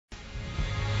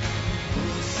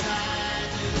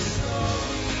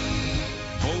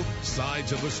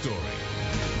Sides of the Story.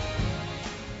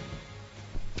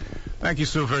 Thank you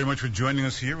so very much for joining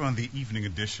us here on the evening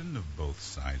edition of Both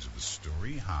Sides of the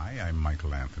Story. Hi, I'm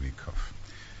Michael Anthony Cuffe.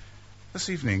 This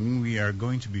evening we are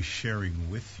going to be sharing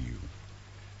with you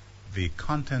the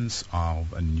contents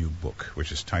of a new book,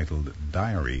 which is titled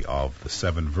Diary of the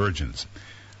Seven Virgins,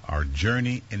 Our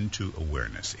Journey into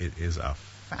Awareness. It is a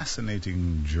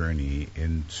fascinating journey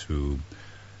into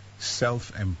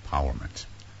self-empowerment.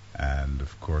 And,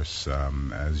 of course,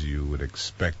 as you would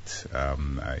expect,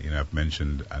 I've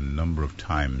mentioned a number of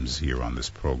times here on this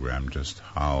program just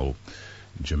how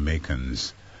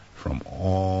Jamaicans from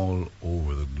all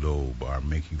over the globe are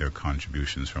making their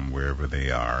contributions from wherever they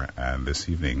are. And this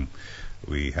evening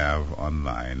we have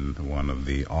online one of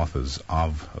the authors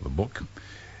of the book.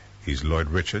 He's Lloyd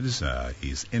Richards.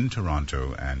 He's in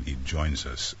Toronto, and he joins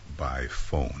us by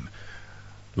phone.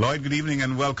 Lloyd, good evening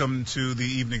and welcome to the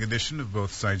evening edition of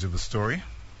Both Sides of the Story.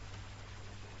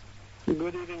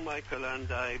 Good evening, Michael,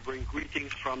 and I bring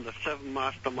greetings from the seven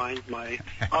masterminds, my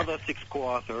other six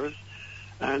co-authors,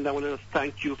 and I want to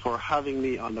thank you for having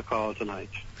me on the call tonight.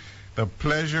 The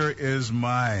pleasure is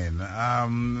mine.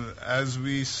 As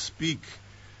we speak,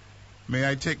 may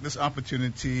I take this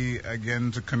opportunity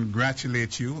again to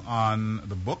congratulate you on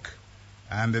the book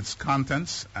and its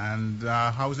contents, and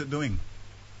how is it doing?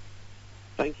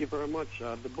 Thank you very much.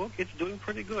 The book, it's doing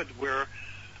pretty good. We're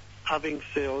having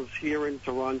sales here in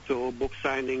Toronto, book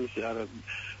signings.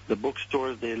 The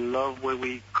bookstores, they love when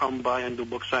we come by and do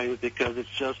book signings because it's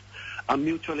just a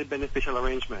mutually beneficial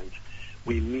arrangement.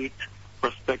 We meet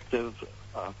prospective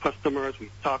customers. We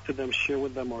talk to them, share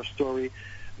with them our story.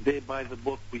 They buy the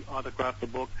book. We autograph the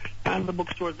book. And the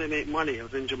bookstores, they make money. I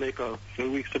was in Jamaica a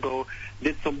few weeks ago,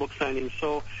 did some book signings.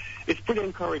 So it's pretty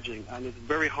encouraging, and it's a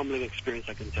very humbling experience,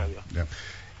 I can tell you. Yeah.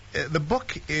 The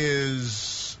book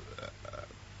is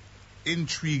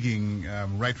intriguing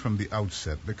right from the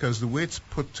outset because the way it's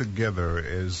put together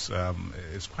is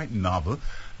quite novel.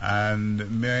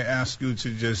 And may I ask you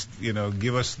to just,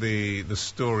 give us the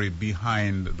story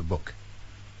behind the book?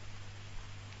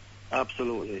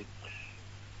 Absolutely.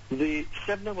 The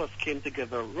seven of us came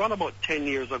together around about 10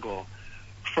 years ago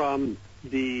from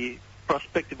the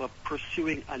perspective of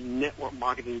pursuing a network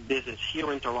marketing business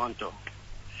here in Toronto.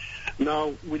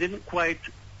 Now, we didn't quite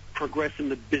progress in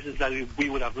the business that we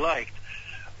would have liked,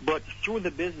 but through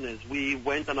the business, we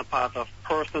went on a path of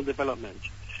personal development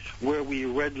where we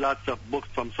read lots of books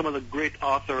from some of the great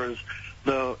authors,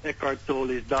 the Eckhart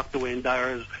Tolle's, Dr. Wayne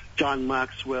Dyer's, John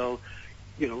Maxwell,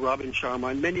 Robin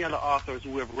Sharma, and many other authors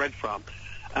who we have read from.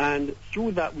 And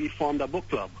through that, we formed a book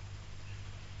club,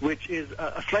 which is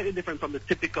slightly different from the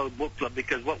typical book club,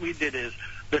 because what we did is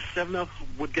the seven of us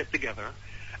would get together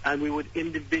and we would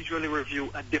individually review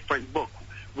a different book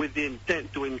with the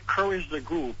intent to encourage the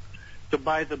group to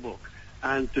buy the book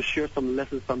and to share some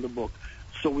lessons from the book.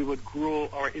 So we would grow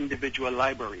our individual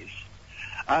libraries.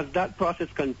 As that process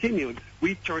continued,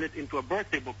 we turned it into a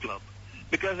birthday book club.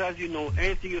 Because, as you know,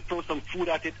 anything you throw some food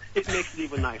at it, it makes it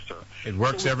even nicer. It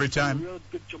works every time. Real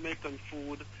good Jamaican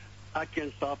food,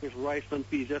 ackee with rice and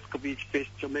peas, escovitch fish,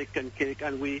 Jamaican cake,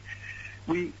 and we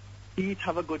eat,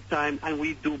 have a good time, and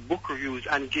we do book reviews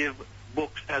and give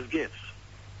books as gifts.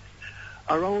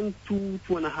 Around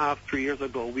 2.5, 3 years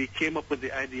ago, we came up with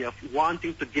the idea of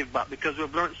wanting to give back because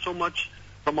we've learned so much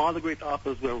from all the great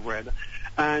authors we've read,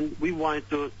 and we wanted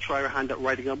to try our hand at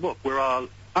writing a book. We're all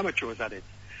amateurs at it.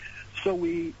 So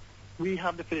we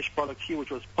have the finished product here,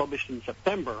 which was published in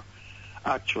September,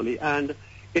 actually, and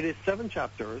it is 7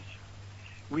 chapters.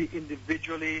 We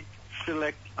individually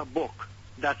select a book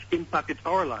that's impacted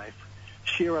our life,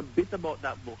 share a bit about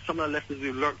that book, some of the lessons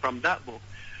we've learned from that book,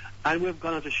 and we've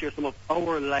gone on to share some of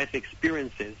our life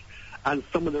experiences and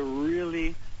some of the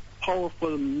really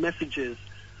powerful messages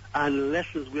and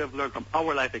lessons we have learned from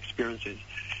our life experiences,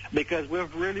 because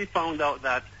we've really found out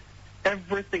that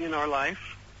everything in our life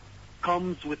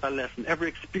comes with a lesson. Every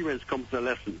experience comes with a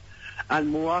lesson. And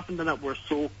more often than not, we're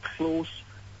so close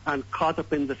and caught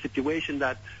up in the situation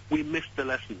that we miss the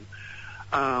lesson.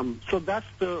 So that's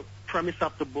the premise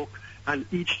of the book. And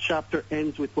each chapter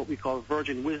ends with what we call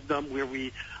Virgin Wisdom, where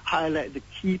we highlight the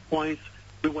key points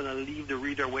we want to leave the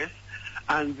reader with.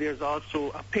 And there's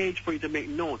also a page for you to make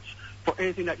notes for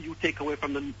anything that you take away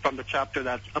from the chapter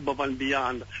that's above and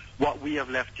beyond what we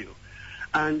have left you.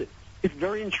 And it's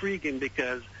very intriguing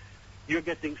because you're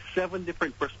getting 7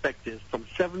 different perspectives from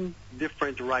 7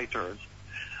 different writers.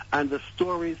 And the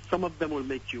stories, some of them will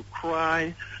make you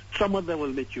cry, some of them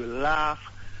will make you laugh,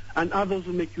 and others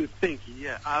will make you think,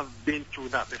 yeah, I've been through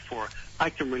that before. I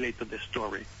can relate to this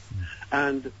story.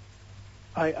 And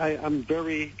I'm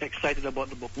very excited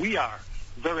about the book. We are.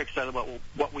 very excited about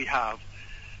what we have,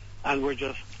 and we're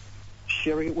just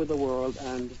sharing it with the world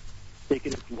and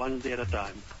taking it one day at a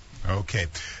time. Okay.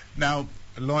 Now,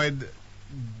 Lloyd,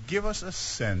 give us a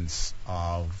sense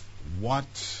of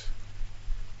what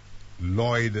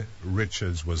Lloyd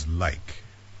Richards was like,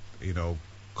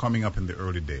 coming up in the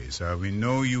early days. We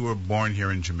know you were born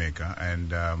here in Jamaica,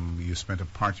 and you spent a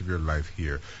part of your life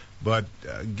here. But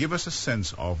give us a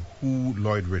sense of who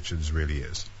Lloyd Richards really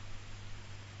is.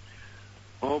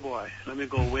 Oh, boy. Let me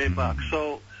go way back.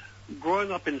 So,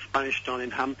 growing up in Spanish Town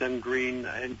in Hampton Green,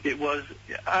 and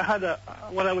I had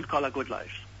what I would call a good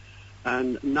life.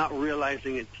 And not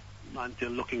realizing it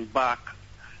until looking back,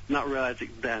 not realizing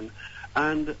it then.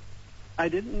 And I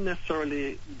didn't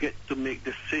necessarily get to make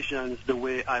decisions the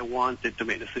way I wanted to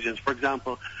make decisions. For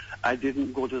example, I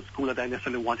didn't go to the school that I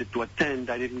necessarily wanted to attend.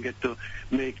 I didn't get to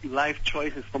make life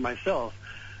choices for myself.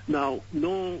 Now,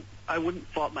 no, I wouldn't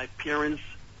fault my parents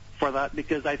for that,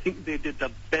 because I think they did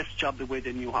the best job the way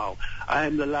they knew how. I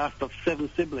am the last of 7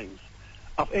 siblings,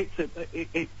 of eight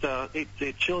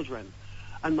children.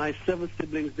 And my 7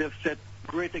 siblings, they've set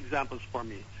great examples for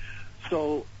me.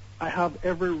 So I have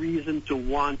every reason to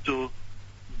want to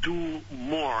do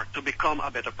more to become a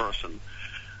better person.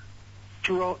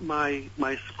 Throughout my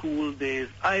school days,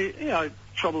 I had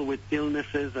trouble with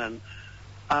illnesses and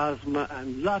asthma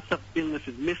and lots of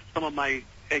illnesses. Missed some of my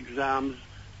exams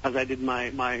as I did my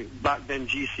back then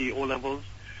GC O-levels.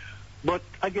 But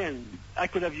again, I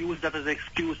could have used that as an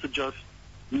excuse to just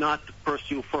not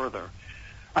pursue further.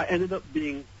 I ended up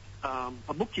being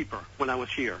a bookkeeper when I was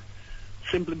here,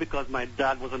 simply because my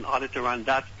dad was an auditor, and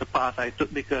that's the path I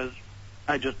took because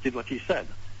I just did what he said.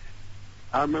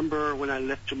 I remember when I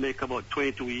left Jamaica about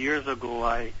 22 years ago,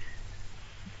 I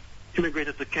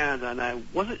immigrated to Canada, and I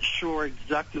wasn't sure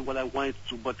exactly what I wanted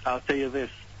to do, but I'll tell you this,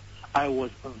 I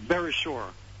was very sure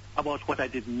about what I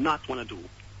did not want to do,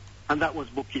 and that was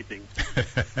bookkeeping.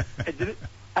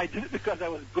 I did it because I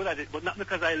was good at it, but not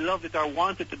because I loved it or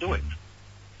wanted to do it.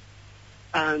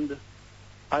 And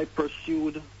I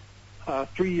pursued a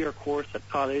 3-year course at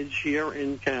college here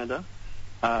in Canada.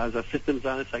 As a systems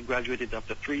analyst, I graduated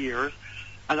after 3 years,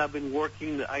 and I've been working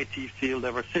in the IT field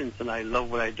ever since, and I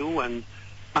love what I do, and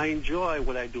I enjoy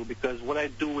what I do, because what I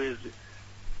do is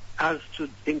I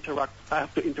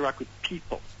have to interact with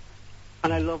people.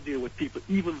 And I love dealing with people,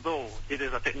 even though it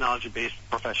is a technology-based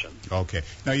profession. Okay.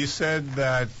 Now, you said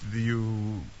that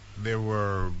you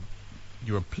were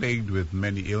plagued with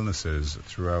many illnesses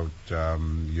throughout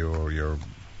your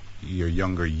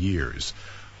younger years.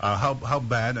 How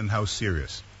bad and how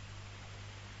serious?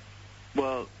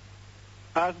 Well,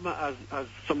 asthma, as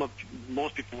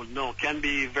most people would know, can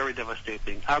be very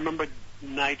devastating. I remember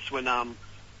nights when I'm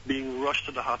being rushed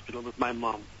to the hospital with my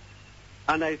mom.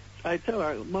 And I tell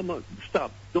her, Mama,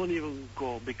 stop, don't even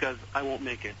go, because I won't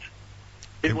make it.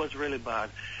 It was really bad.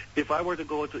 If I were to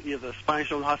go to either the Spanish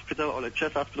Town Hospital or the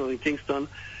Chest Hospital in Kingston,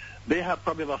 they have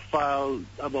probably a file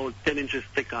about 10 inches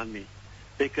thick on me,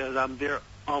 because I'm there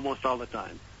almost all the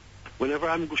time. Whenever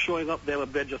I'm showing up, they have a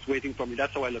bed just waiting for me.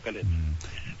 That's how I look at it.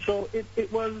 So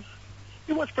it was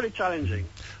pretty challenging.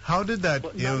 How did that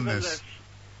illness...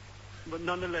 But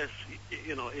nonetheless,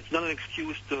 it's not an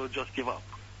excuse to just give up.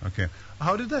 Okay.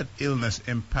 How did that illness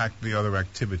impact the other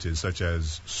activities, such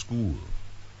as school?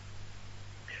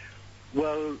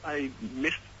 Well, I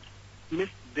missed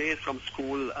days from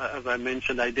school. As I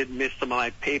mentioned, I did miss some of my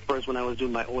papers when I was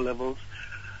doing my O-levels.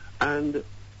 And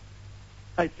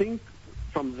I think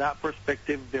from that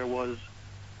perspective, that was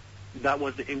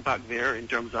the impact there, in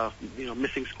terms of,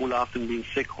 missing school often, being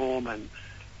sick home, and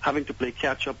having to play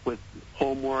catch-up with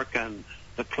homework and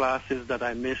the classes that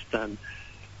I missed, and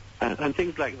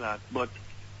things like that. But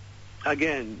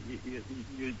again,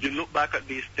 you look back at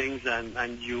these things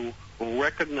and you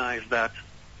recognize that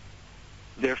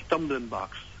they're stumbling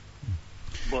blocks,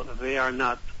 but they are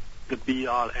not the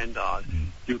be-all, end-all.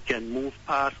 You can move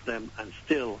past them and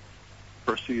still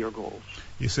pursue your goals.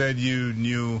 You said you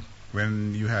knew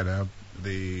when you had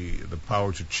the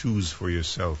power to choose for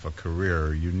yourself a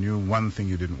career, you knew one thing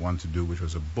you didn't want to do, which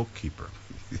was a bookkeeper.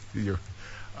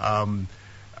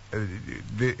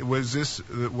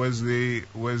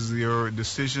 Was your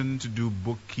decision to do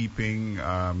bookkeeping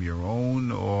your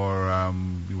own, or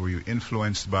were you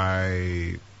influenced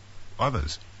by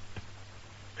others?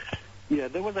 Yeah,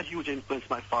 there was a huge influence.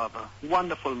 My father,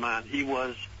 wonderful man. He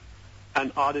was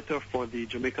an auditor for the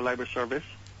Jamaica Library Service.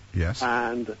 Yes.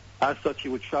 And as such, he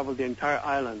would travel the entire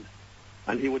island,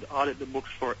 and he would audit the books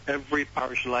for every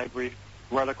parish library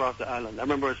right across the island. I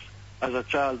remember as a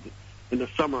child in the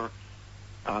summer,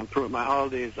 throughout my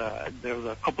holidays, there was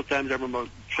a couple times I remember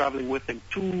traveling with him,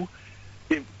 two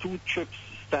trips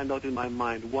stand out in my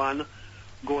mind. One,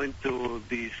 going to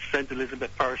the St.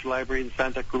 Elizabeth Parish Library in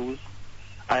Santa Cruz.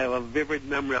 I have a vivid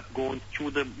memory of going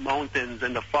through the mountains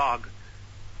and the fog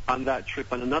on that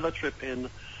trip, and another trip in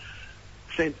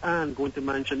St. Anne, going to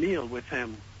Manchineal with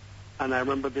him. And I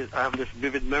remember this, I have this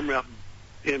vivid memory of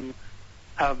him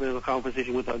having a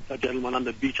conversation with a gentleman on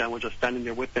the beach, and I was just standing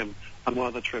there with him on one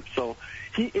of the trips. So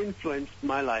he influenced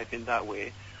my life in that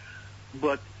way,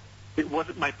 but it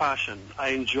wasn't my passion. I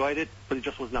enjoyed it, but it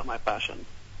just was not my passion.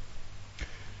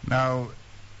 Now,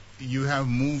 you have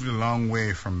moved a long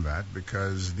way from that,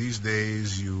 because these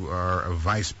days you are a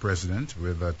vice president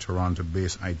with a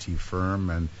Toronto-based IT firm,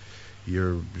 and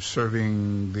you're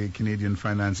serving the Canadian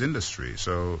finance industry.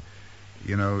 So,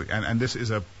 you know, and this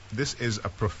is a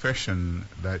profession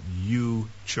that you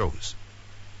chose.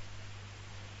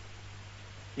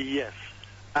 Yes,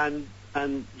 and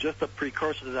just a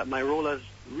precursor to that, my role has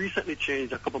recently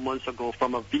changed a couple months ago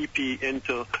from a VP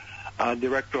into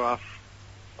director of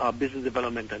business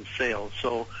development and sales.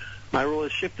 So my role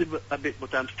has shifted a bit,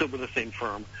 but I'm still with the same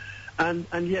firm.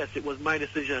 And yes, it was my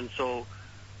decision. So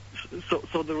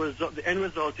the end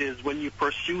result is, when you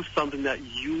pursue something that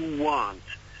you want,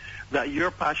 that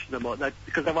you're passionate about, that,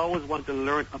 because I've always wanted to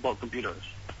learn about computers.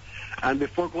 And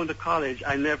before going to college,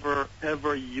 I never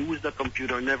ever used a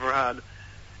computer, never had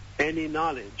any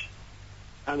knowledge.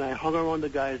 And I hung around the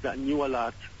guys that knew a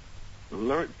lot,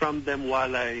 learned from them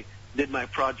while I did my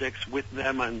projects with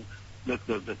them and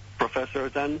the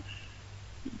professors, and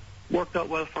worked out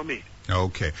well for me.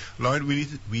 Okay. Lloyd,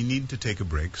 we need to take a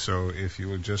break, so if you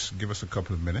will just give us a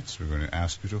couple of minutes, we're going to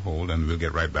ask you to hold, and we'll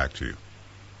get right back to you.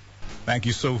 Thank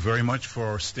you so very much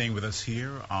for staying with us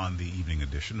here on the evening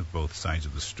edition of Both Sides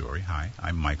of the Story. Hi,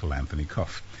 I'm Michael Anthony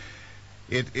Cuffe.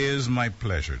 It is my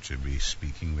pleasure to be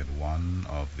speaking with one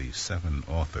of the 7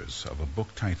 authors of a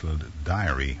book titled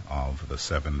Diary of the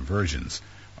 7 Virgins,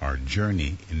 Our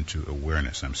Journey into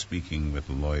Awareness. I'm speaking with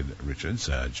Lloyd Richards,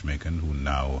 a Jamaican who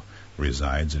now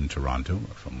resides in Toronto,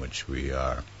 from which we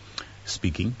are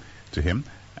speaking to him.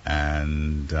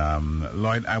 And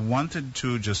Lloyd, I wanted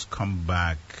to just come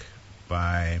back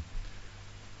by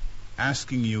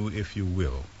asking you, if you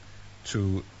will,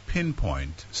 to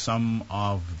pinpoint some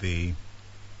of the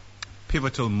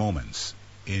pivotal moments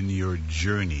in your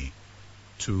journey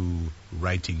to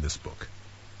writing this book.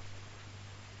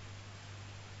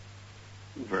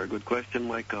 Very good question,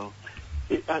 Michael.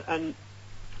 And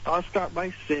I'll start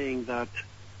by saying that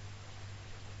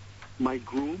my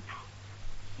group,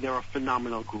 they're a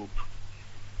phenomenal group.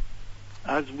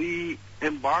 As we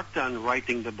embarked on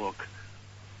writing the book,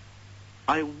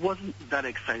 I wasn't that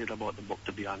excited about the book,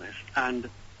 to be honest. And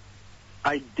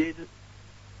I did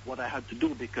what I had to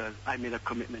do because I made a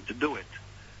commitment to do it.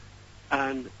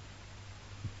 And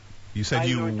you said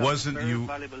you wasn't a very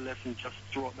valuable lesson just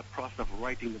throughout the process of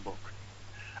writing the book.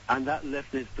 And that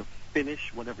lesson is to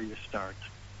finish whatever you start.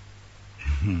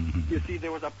 You see,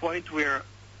 there was a point where,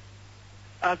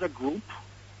 as a group,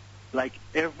 like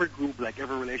every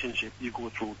relationship, you go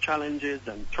through challenges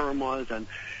and turmoils, and,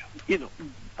 you know,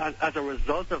 as a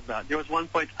result of that, there was one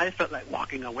point I felt like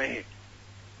walking away.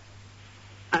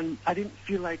 And I didn't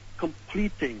feel like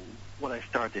completing what I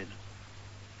started.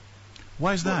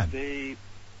 Why is that?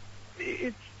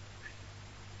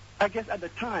 I guess at the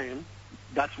time,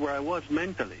 that's where I was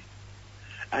mentally.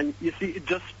 And you see, it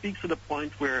just speaks to the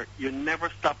point where you never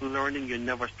stop learning, you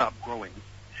never stop growing.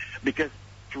 Because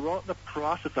throughout the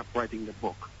process of writing the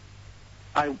book,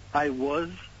 I was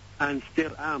and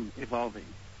still am evolving.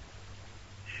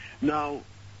 Now,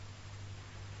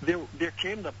 there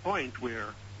came the point where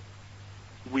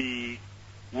we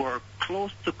were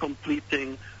close to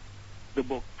completing the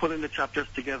book, putting the chapters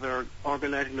together,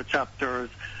 organizing the chapters,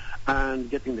 and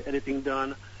getting the editing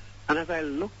done. And as I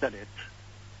looked at it,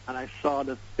 and I saw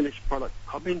the finished product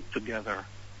coming together,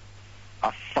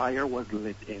 a fire was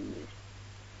lit in me.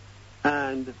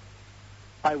 And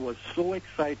I was so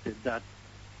excited that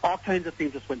all kinds of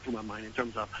things just went through my mind in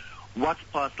terms of what's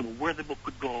possible, where the book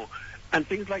could go, and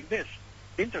things like this.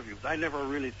 Interviews. I never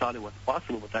really thought it was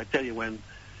possible, but I tell you,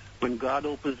 when God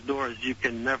opens doors, you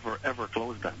can never, ever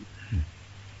close them.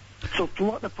 So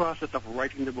throughout the process of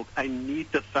writing the book, I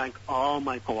need to thank all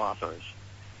my co-authors,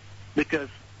 because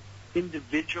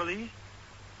individually,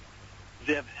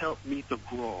 they have helped me to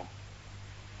grow.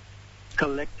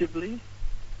 Collectively,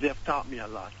 they have taught me a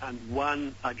lot. And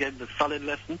one, again, the solid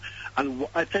lesson, and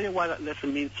I tell you why that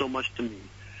lesson means so much to me.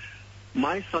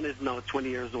 My son is now 20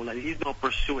 years old, and he's now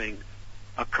pursuing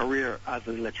a career as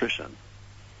an electrician.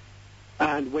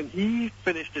 And when he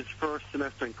finished his first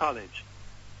semester in college,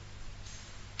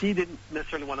 he didn't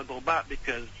necessarily want to go back,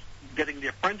 because getting the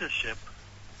apprenticeship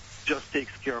just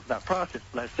takes care of that process.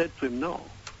 But I said to him, no.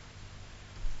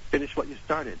 Finish what you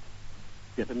started.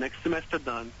 Get the next semester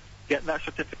done, get that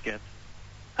certificate,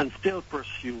 and still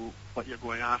pursue what you're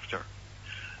going after.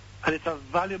 And it's a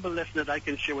valuable lesson that I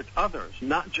can share with others,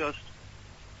 not just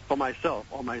for myself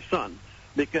or my son,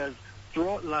 because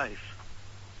throughout life,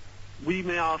 we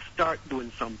may all start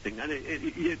doing something, and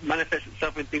it manifests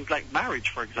itself in things like marriage,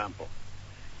 for example.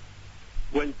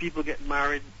 When people get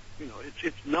married, you know,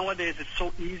 it's nowadays it's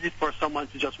so easy for someone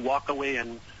to just walk away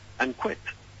and quit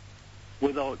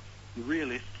without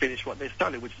really finish what they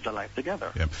started, which is a life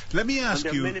together. Yeah. Let me ask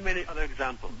and you. There are many other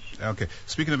examples. Okay.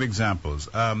 Speaking of examples,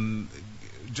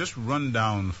 just run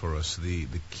down for us the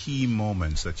key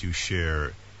moments that you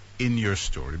share in your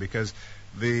story, because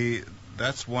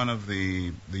that's one of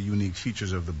the unique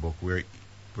features of the book, where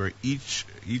each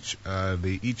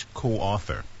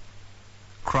co-author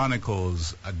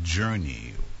chronicles a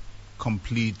journey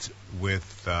complete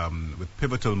with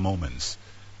pivotal moments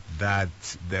that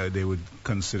they would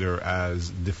consider as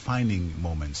defining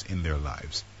moments in their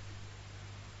lives.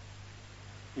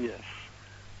 Yes.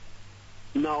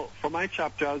 Now, for my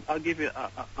chapter, I'll give you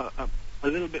a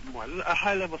little bit more, a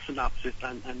high-level synopsis,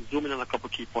 and zoom in on a couple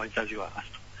key points as you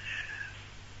asked.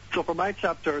 So for my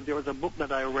chapter, there was a book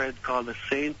that I read called The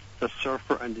Saint, the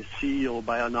Surfer, and the CEO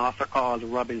by an author called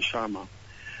Robin Sharma.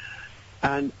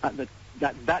 And at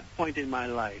that point in my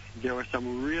life, there were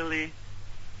some really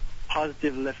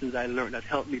positive lessons I learned that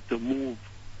helped me to move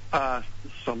past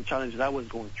some challenges I was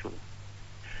going through.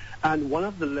 And one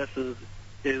of the lessons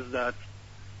is that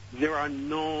there are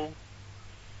no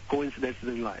coincidences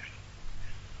in life.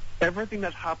 Everything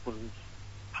that happens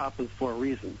for a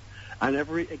reason. And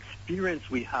every experience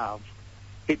we have,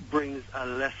 it brings a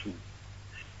lesson.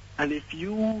 And if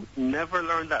you never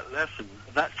learn that lesson,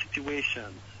 that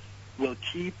situation will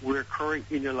keep recurring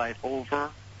in your life over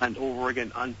and over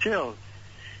again until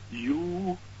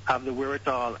you have the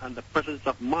wherewithal and the presence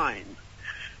of mind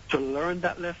to learn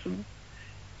that lesson,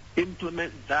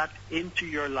 implement that into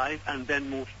your life, and then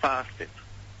move past it.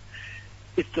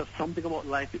 It's just something about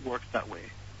life, it works that way.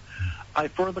 I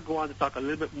further go on to talk a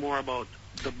little bit more about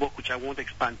the book, which I won't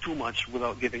expand too much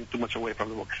without giving too much away from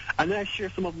the book. And then I share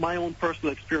some of my own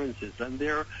personal experiences. And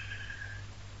there's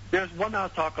one I'll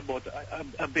talk about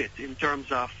a bit in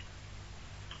terms of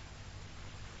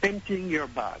emptying your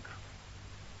bag.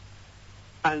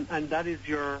 And that is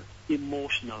your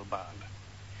emotional bag.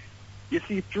 You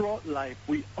see, throughout life,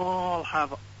 we all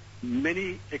have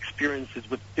many experiences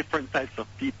with different types of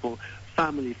people,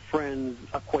 family, friends,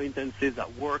 acquaintances,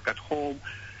 at work, at home,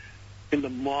 in the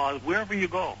mall, wherever you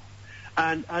go.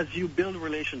 And as you build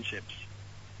relationships,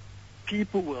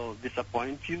 people will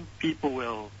disappoint you, people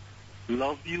will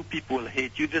love you, people will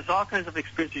hate you. There's all kinds of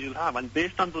experiences you'll have. And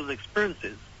based on those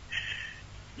experiences,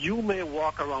 you may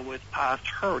walk around with past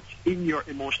hurts in your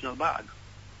emotional bag.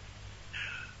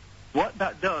 What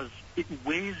that does, it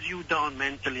weighs you down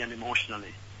mentally and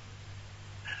emotionally.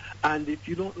 And if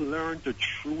you don't learn to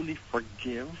truly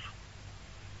forgive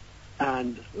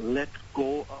and let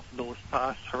go of those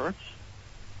past hurts,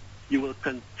 you will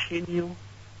continue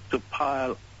to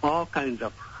pile all kinds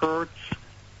of hurts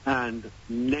and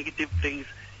negative things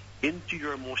into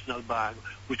your emotional bag,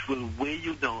 which will weigh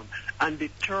you down and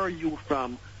deter you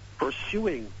from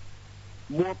pursuing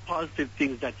more positive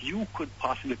things that you could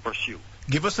possibly pursue.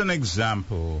 Give us an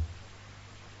example,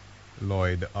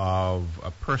 Lloyd, of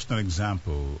a personal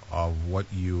example of what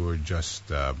you were just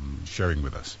sharing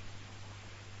with us.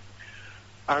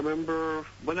 I remember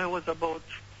when I was about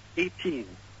 18,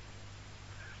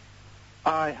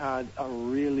 I had a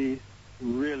really,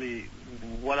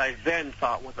 what I then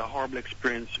thought was a horrible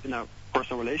experience in a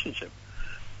personal relationship.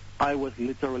 I was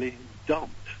literally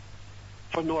dumped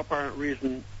for no apparent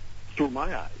reason through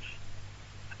my eyes.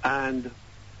 And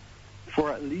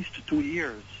for at least 2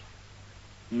 years,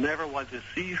 never was to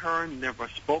see her, never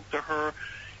spoke to her.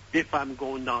 If I'm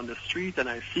going down the street and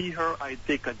I see her, I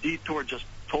take a detour, just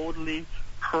totally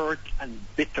hurt and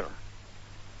bitter.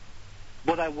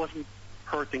 But I wasn't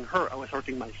hurting her, I was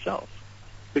hurting myself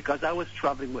because I was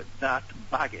traveling with that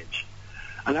baggage.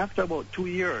 And after about 2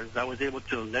 years, I was able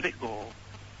to let it go,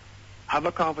 have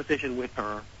a conversation with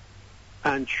her,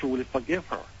 and truly forgive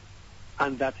her.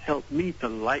 And that helped me to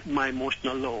lighten my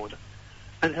emotional load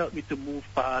and helped me to move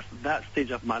past that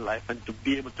stage of my life and to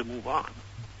be able to move on.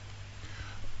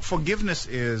 Forgiveness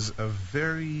is a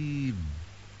very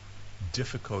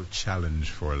difficult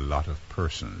challenge for a lot of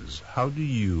persons. How do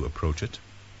you approach it?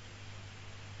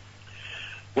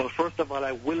 Well, first of all,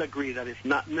 I will agree that it's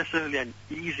not necessarily an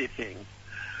easy thing.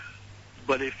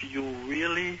 But if you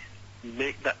really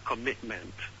make that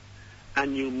commitment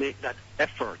and you make that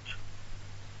effort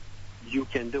you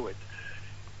can do it.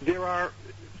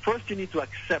 First you need to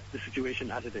accept the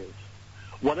situation as it is.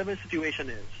 Whatever the situation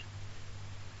is,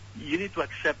 you need to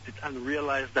accept it and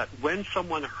realize that when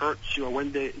someone hurts you or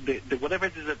when they whatever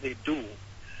it is that they do,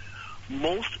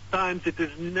 most times it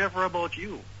is never about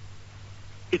you.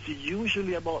 It's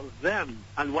usually about them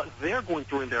and what they're going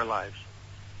through in their lives.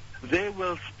 They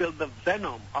will spill the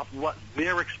venom of what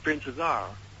their experiences are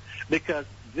because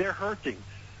they're hurting.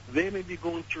 They may be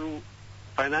going through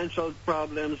financial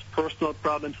problems, personal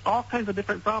problems, all kinds of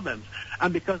different problems.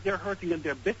 And because they're hurting and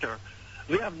they're bitter,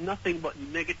 they have nothing but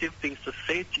negative things to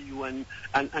say to you and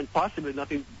possibly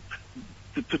nothing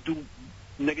to do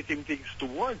negative things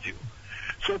towards you.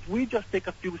 So if we just take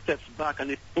a few steps back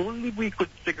and if only we could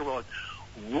figure out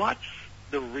what's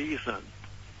the reason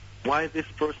why this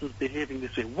person's behaving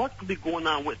this way, what could be going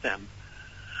on with them?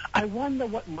 I wonder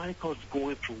what Michael's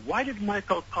going through. Why did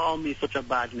Michael call me such a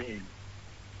bad name?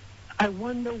 I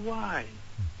wonder why.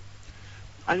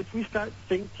 And if we start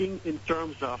thinking in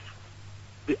terms of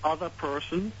the other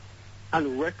person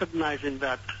and recognizing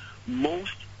that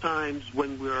most times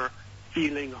when we're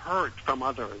feeling hurt from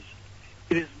others,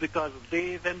 it is because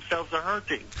they themselves are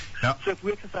hurting. Yep. So if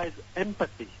we exercise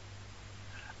empathy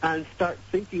and start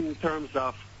thinking in terms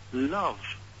of love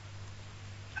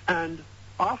and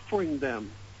offering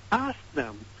them, ask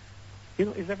them,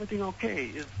 is everything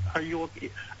okay? Are you okay?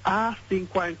 Ask the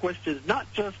inquiring questions,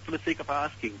 not just for the sake of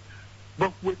asking,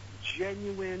 but with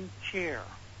genuine care.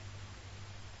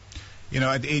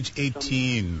 At age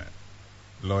 18,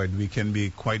 Lloyd, we can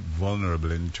be quite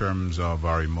vulnerable in terms of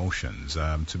our emotions.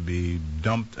 To be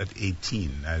dumped at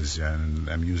 18, as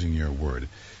I'm using your word,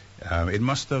 it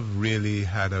must have really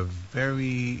had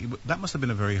that must have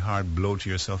been a very hard blow to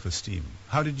your self-esteem.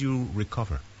 How did you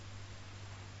recover?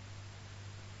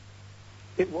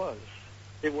 It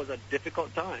was a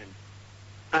difficult time.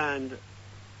 And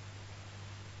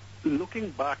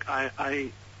looking back,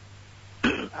 I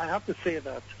have to say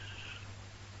that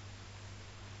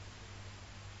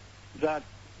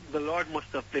the Lord must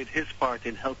have played his part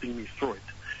in helping me through it,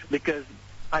 because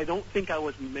I don't think I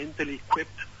was mentally equipped.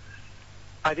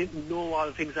 I didn't know all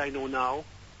the things I know now,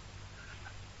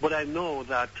 but I know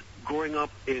that growing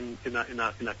up in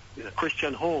a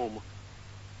Christian home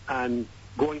and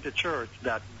going to church,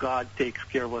 that God takes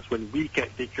care of us when we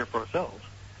can't take care of ourselves.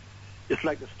 It's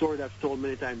like the story that's told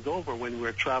many times over when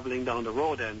we're traveling down the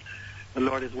road and the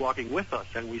Lord is walking with us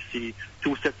and we see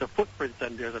two sets of footprints,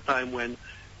 and there's a time when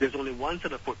there's only one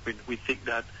set of footprints. We think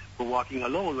that we're walking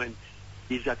alone when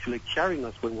he's actually carrying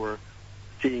us when we're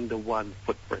seeing the one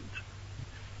footprint.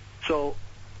 So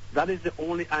that is the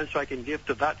only answer I can give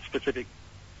to that specific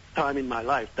time in my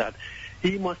life, that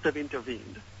he must have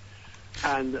intervened.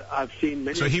 And I've seen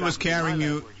many. So he was carrying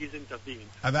you. Where he's intervened.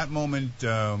 At that moment,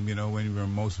 when you were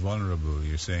most vulnerable,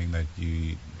 you're saying that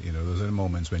those are the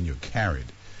moments when you're carried.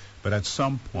 But at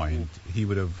some point, he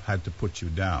would have had to put you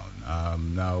down.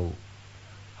 Now,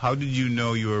 how did you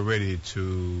know you were ready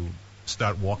to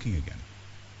start walking again?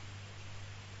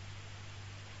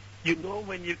 You know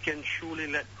when you can truly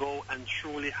let go and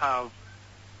truly have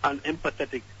an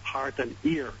empathetic heart and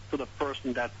ear to the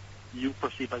person that you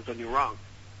perceive has done you wrong.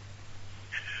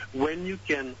 When you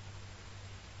can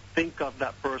think of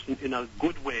that person in a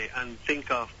good way and think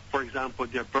of, for example,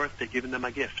 their birthday, giving them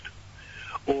a gift,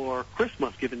 or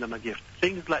Christmas, giving them a gift.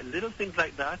 Little things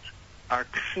like that are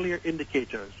clear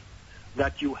indicators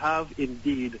that you have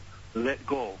indeed let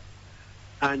go,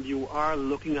 and you are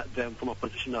looking at them from a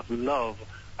position of love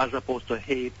as opposed to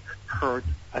hate, hurt,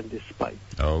 and despite.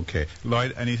 Okay.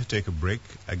 Lloyd, I need to take a break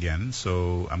again,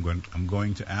 so I'm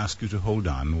going to ask you to hold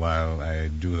on while I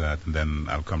do that, and then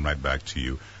I'll come right back to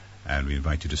you, and we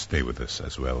invite you to stay with us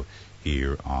as well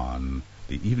here on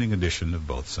the evening edition of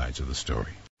Both Sides of the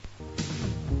Story.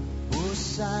 Both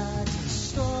sides of the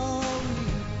story.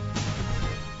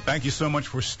 Thank you so much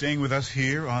for staying with us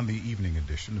here on the evening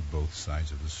edition of Both Sides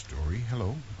of the Story.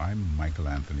 Hello, I'm Michael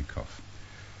Anthony Cuffe.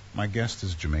 My guest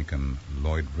is Jamaican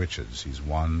Lloyd Richards. He's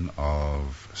one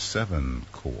of 7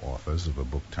 co-authors of a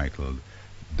book titled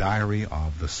Diary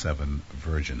of the 7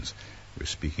 Virgins. We're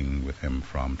speaking with him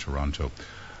from Toronto.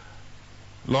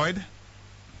 Lloyd?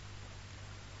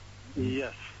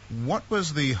 Yes. What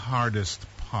was the hardest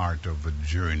part of the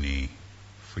journey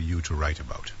for you to write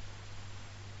about?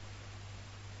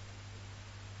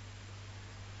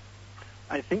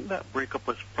 I think that breakup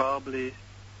was probably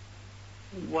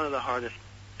one of the hardest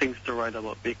things to write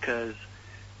about, because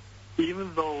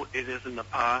even though it is in the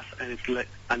past and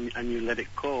and you let it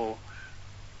go,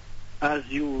 as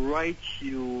you write,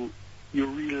 you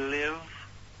relive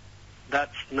that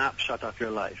snapshot of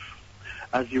your life.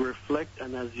 As you reflect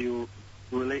and as you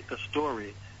relate the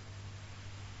story,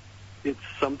 it's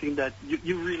something that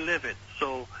you relive it.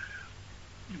 So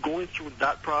going through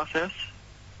that process,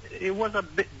 it was a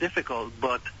bit difficult,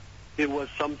 but it was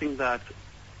something that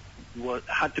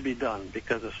had to be done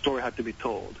because the story had to be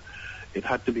told. It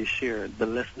had to be shared. The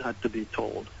lesson had to be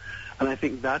told. And I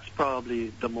think that's probably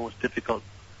the most difficult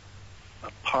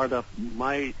part of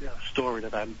my story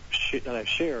that I've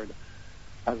shared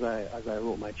as I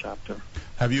wrote my chapter.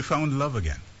 Have you found love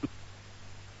again?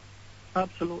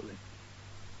 Absolutely.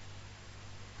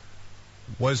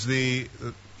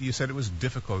 You said it was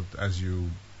difficult as you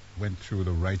went through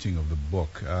the writing of the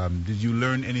book. Did you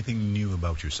learn anything new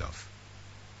about yourself?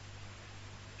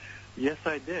 Yes,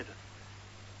 I did.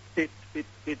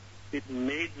 It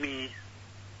made me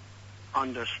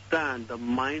understand the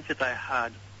mindset I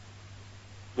had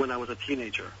when I was a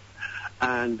teenager,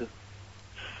 and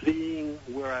seeing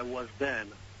where I was then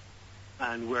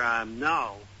and where I am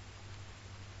now,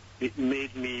 it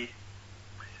made me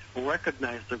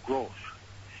recognize the growth.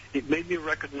 It made me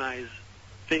recognize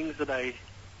things that I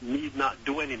need not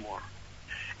do anymore.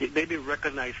 It made me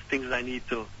recognize things that I need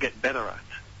to get better at.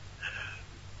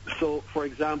 So, for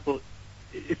example,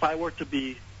 if I were to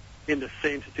be in the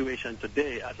same situation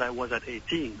today as I was at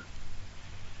 18,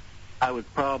 I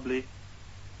would probably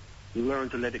learn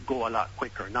to let it go a lot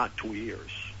quicker, not 2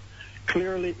 years.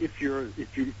 Clearly, if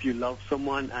you love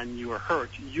someone and you are hurt,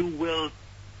 you will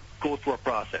go through a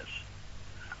process.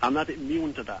 I'm not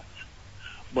immune to that,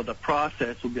 but the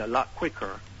process will be a lot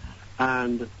quicker,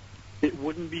 and it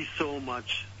wouldn't be so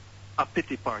much a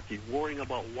pity party, worrying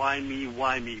about why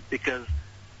me, because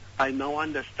I now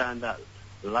understand that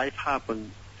life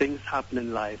happens, things happen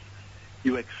in life.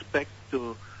 You expect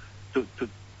to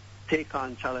take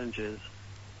on challenges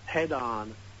head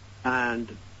on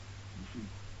and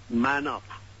man up.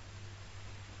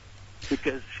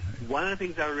 Because one of the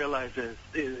things I realize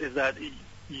is that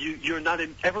you're not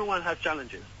in, everyone has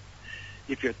challenges.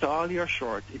 If you're tall, you're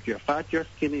short. If you're fat, you're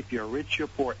skinny. If you're rich, you're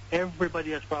poor.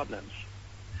 Everybody has problems.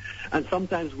 And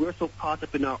sometimes we're so caught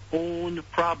up in our own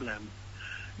problem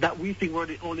that we think we're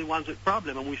the only ones with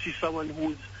problem, and we see someone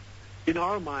who's, in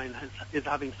our mind, is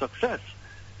having success,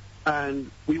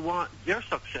 and we want their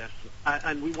success,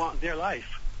 and we want their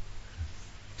life.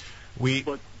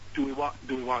 But do we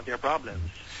want their problems?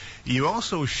 You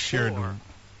also shared...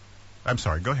 I'm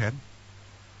sorry, go ahead.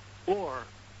 Or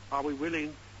are we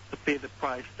willing to pay the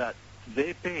price that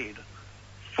they paid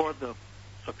for the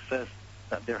success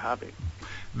that they're having?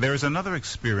 There's another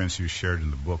experience you shared in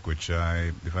the book, which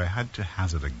if I had to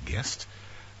hazard a guess,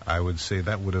 I would say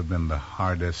that would have been the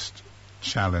hardest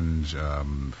challenge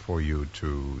for you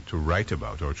to write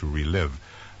about or to relive,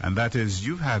 and that is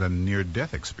you've had a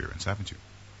near-death experience, haven't you?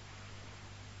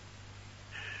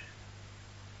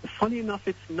 Funny enough,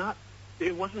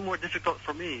 it wasn't more difficult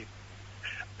for me.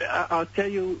 I'll tell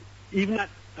you, even at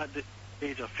the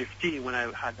age of 15, when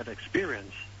I had that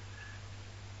experience,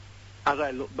 as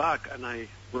I look back and I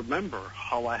remember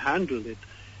how I handled it,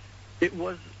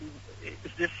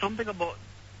 there's something about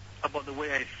the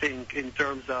way I think in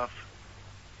terms of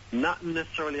not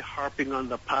necessarily harping on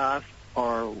the past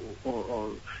or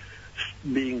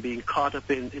being caught up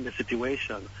in the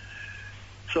situation.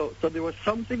 So there was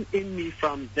something in me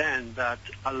from then that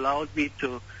allowed me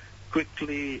to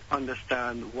quickly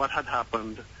understand what had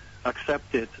happened,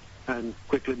 accept it, and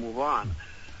quickly move on.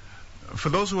 For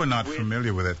those who are not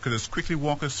familiar with it, could you just quickly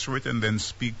walk us through it and then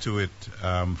speak to it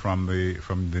from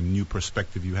the new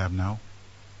perspective you have now?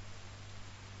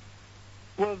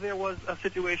 Well, there was a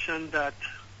situation that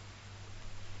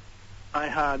I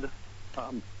had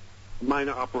a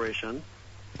minor operation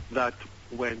that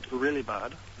went really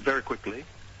bad very quickly,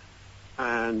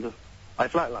 and I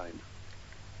flatlined.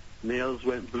 Nails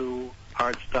went blue,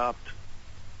 heart stopped,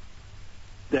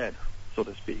 dead, so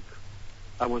to speak.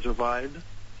 I was revived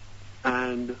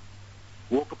and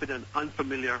woke up in an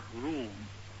unfamiliar room,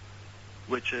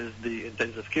 which is the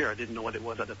intensive care. I didn't know what it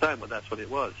was at the time, but that's what it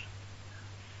was.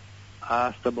 I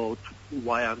asked about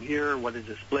why I'm here, what is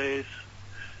this place,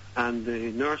 and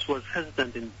the nurse was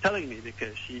hesitant in telling me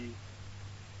because she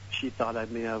thought I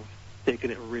may have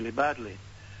taken it really badly.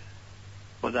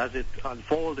 But as it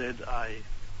unfolded,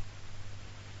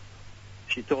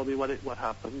 she told me what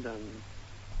happened, and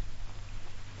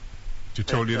she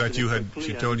told you that you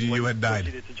had died.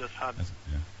 It just happened.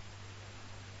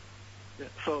 Yeah.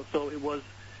 So it was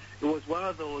one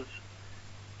of those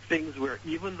things where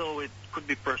even though it could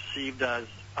be perceived as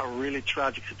a really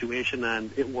tragic situation,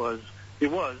 and it was,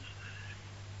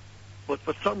 but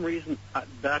for some reason at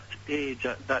that age,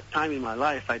 at that time in my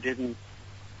life, I didn't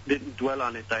dwell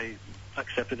on it. I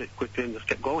accepted it quickly and just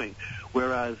kept going.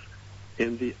 Whereas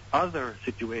in the other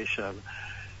situation,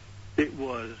 it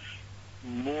was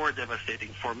more devastating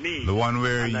for me. The one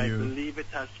where and you... I believe it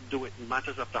has to do with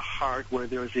matters of the heart, where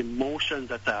there is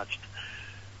emotions attached.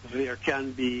 There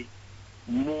can be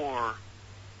more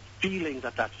feelings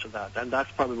attached to that, and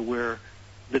that's probably where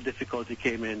the difficulty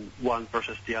came in, one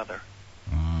versus the other.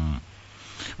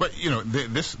 But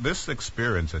this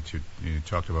experience that you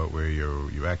talked about, where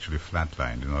you actually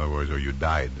flatlined, in other words, or you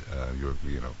died,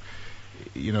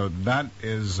 that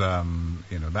is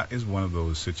that is one of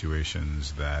those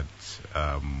situations that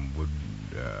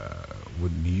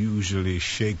would usually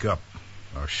shake up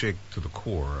or shake to the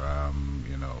core,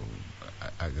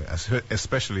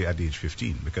 especially at age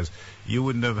 15, because you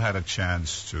wouldn't have had a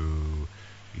chance to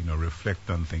reflect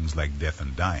on things like death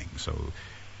and dying. So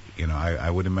I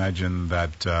would imagine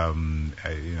that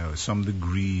some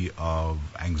degree of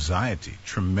anxiety,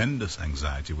 tremendous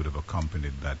anxiety, would have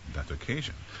accompanied that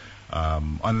occasion.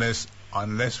 Unless,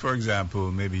 for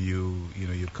example, maybe you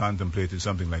contemplated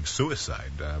something like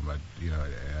suicide,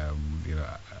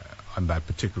 on that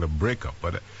particular breakup.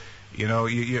 But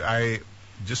I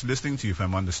just listening to you, if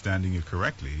I'm understanding you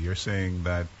correctly, you're saying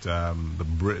that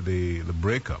the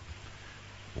breakup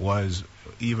was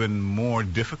even more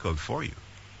difficult for you.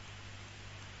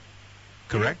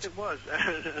 Correct? Yes, it was.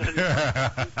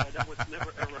 That was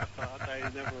never ever a thought. I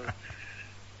never,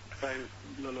 thank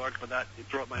the Lord for that.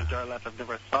 Throughout my entire life, I've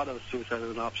never thought of suicide as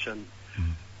an option.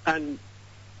 Mm-hmm. And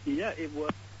yeah, it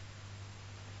was.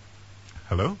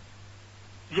 Hello?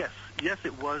 Yes,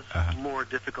 it was more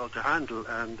difficult to handle,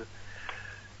 and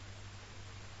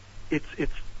it's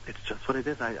just what it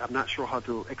is. I'm not sure how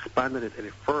to expand on it any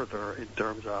further in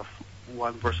terms of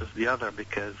one versus the other,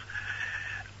 because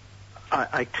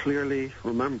I clearly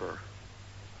remember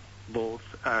both,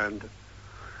 and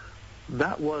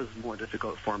that was more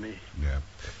difficult for me. Yeah.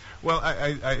 Well,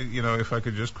 I if I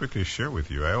could just quickly share with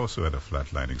you, I also had a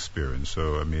flatline experience.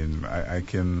 So, I mean, I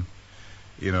can,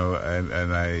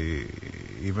 and I,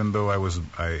 even though it was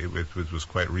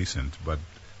quite recent, but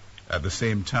at the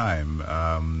same time,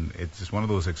 it's one of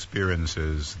those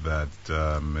experiences that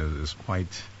is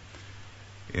quite.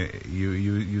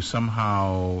 You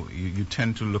somehow you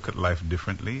tend to look at life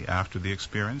differently after the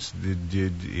experience. Did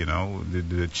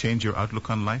it change your outlook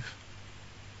on life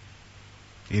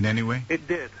in any way? It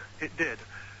did.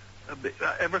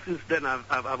 Ever since then,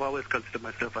 I've always considered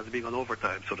myself as being on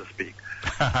overtime, so to speak.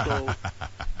 So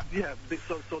yeah,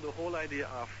 so the whole idea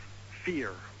of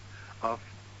fear of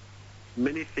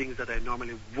many things that I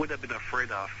normally would have been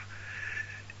afraid of,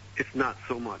 it's not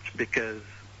so much, because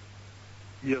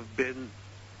you've been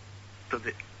to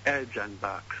the edge and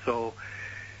back. So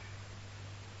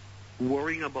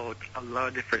worrying about a lot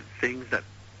of different things that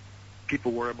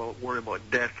people worry about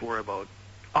death, worry about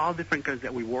all different kinds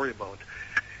that we worry about,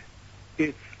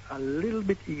 it's a little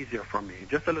bit easier for me,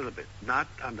 just a little bit.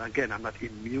 And again, I'm not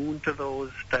immune to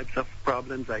those types of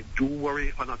problems. I do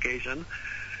worry on occasion.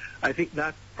 I think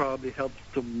that probably helps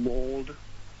to mold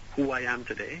who I am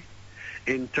today,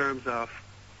 in terms of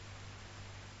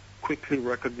quickly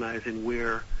recognizing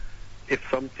where,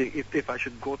 if I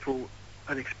should go through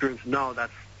an experience now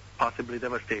that's possibly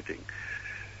devastating,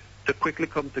 to quickly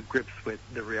come to grips with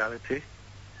the reality,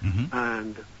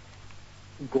 and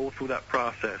go through that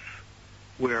process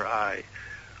where I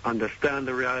understand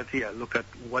the reality, I look at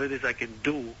what it is I can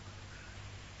do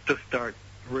to start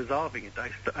resolving it.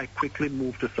 I quickly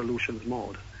move to solutions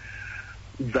mode.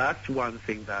 That's one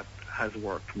thing that has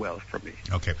worked well for me.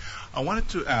 Okay. I wanted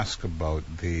to ask about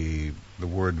the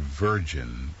word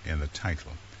virgin in the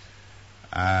title,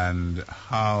 and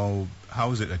how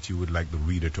is it that you would like the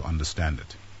reader to understand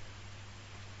it?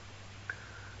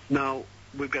 Now,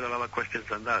 we've got a lot of questions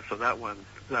on that, so that one's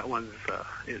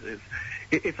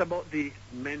it's about the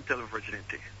mental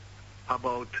virginity,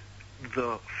 about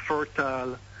the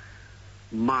fertile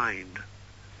mind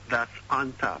that's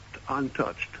untapped,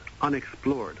 untouched,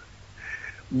 unexplored.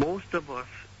 Most of us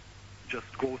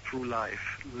just go through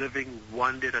life living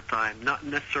one day at a time, not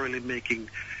necessarily making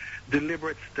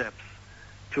deliberate steps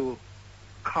to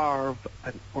carve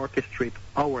and orchestrate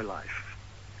our life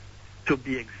to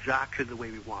be exactly the way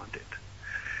we want it.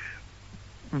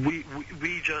 We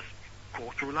just go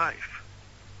through life.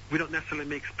 We don't necessarily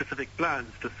make specific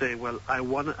plans to say, well, I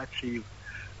want to achieve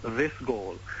this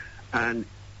goal, and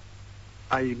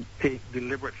I take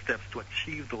deliberate steps to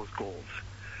achieve those goals.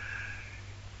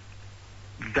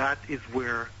 That is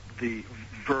where the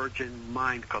virgin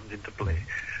mind comes into play.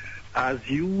 As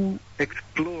you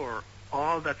explore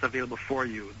all that's available for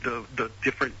you, the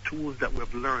different tools that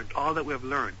we've learned, all that we've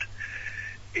learned,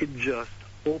 it just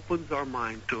opens our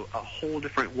mind to a whole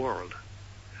different world.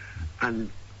 And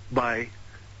by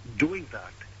doing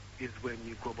that, is when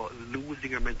you go about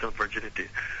losing your mental virginity.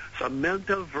 So a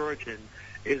mental virgin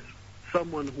is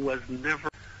someone who has never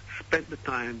spent the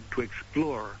time to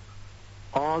explore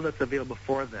all that's available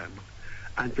for them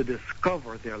and to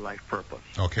discover their life purpose.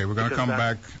 Okay, we're going to come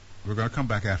back. We're going to come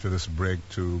back after this break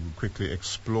to quickly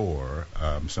explore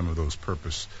some of those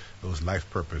life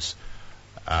purpose,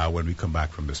 when we come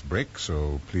back from this break.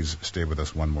 So please stay with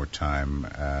us one more time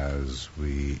as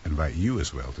we invite you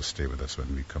as well to stay with us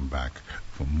when we come back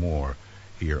for more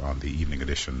here on the evening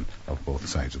edition of Both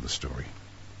Sides of the Story.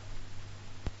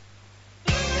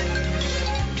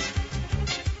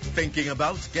 Thinking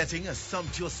about getting a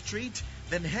sumptuous treat?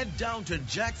 Then head down to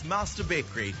Jack's Master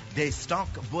Bakery. They stock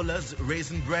bullers,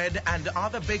 raisin bread, and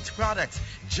other baked products.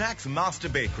 Jack's Master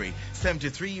Bakery,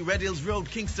 73 Red Hills Road,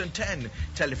 Kingston 10.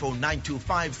 Telephone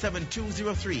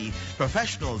 925-7203.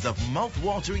 Professionals of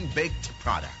mouth-watering baked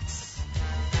products.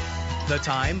 The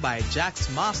time by Jack's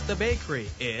Master Bakery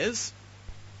is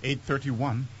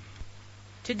 8:31.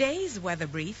 Today's weather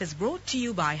brief is brought to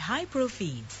you by Hi-Pro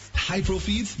Feeds. Hi-Pro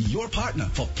Feeds, your partner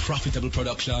for profitable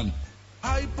production.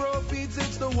 Hi-Pro Feeds,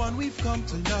 it's the one we've come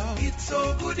to love. It's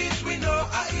so good, we know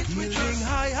we trust.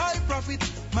 High profit,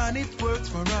 man, it works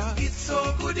for us. It's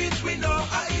so good, we know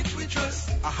we trust.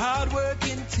 A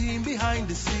hard-working team behind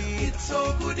the scenes. It's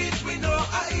so good, we know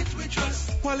we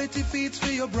trust. Quality feeds for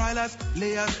your broilers,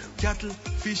 layers, cattle,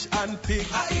 fish, and pig.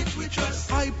 We trust.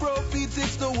 Hi-Pro Feeds,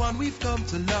 it's the one we've come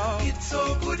to love. It's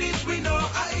so good, we know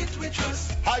we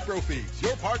trust. Hi-Pro Feeds,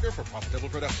 your partner for profitable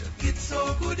production. It's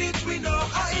so good, we know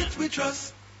we trust.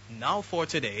 now for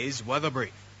today's weather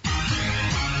brief.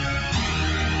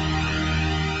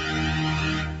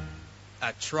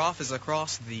 A trough is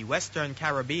across the Western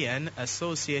Caribbean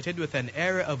associated with an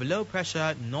area of low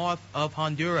pressure north of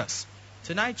Honduras.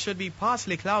 Tonight should be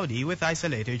partly cloudy with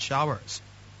isolated showers.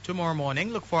 Tomorrow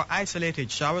morning, look for isolated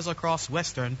showers across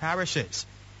western parishes.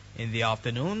 In the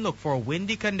afternoon, look for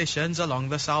windy conditions along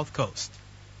the south coast.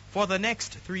 For the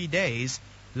next 3 days,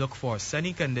 look for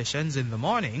sunny conditions in the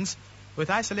mornings with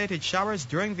isolated showers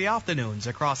during the afternoons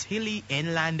across hilly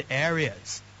inland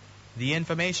areas. The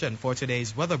information for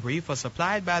today's weather brief was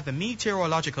supplied by the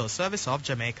Meteorological Service of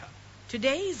Jamaica.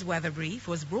 Today's weather brief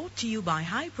was brought to you by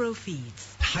Hi-Pro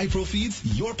Feeds. Hi-Pro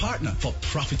Feeds, your partner for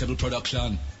profitable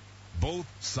production. Both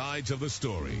sides of the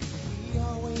story. We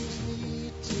always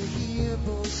need to hear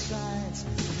both sides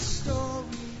of the story.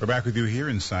 We're back with you here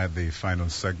inside the final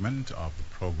segment of the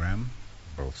program,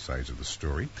 Both Sides of the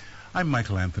Story. I'm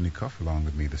Michael Anthony Cuffe. Along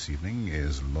with me this evening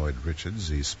is Lloyd Richards.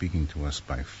 He's speaking to us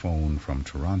by phone from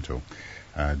Toronto,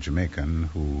 Jamaican,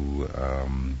 who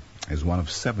is one of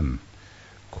 7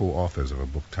 co-authors of a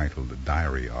book titled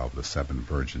Diary of the Seven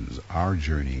Virgins, Our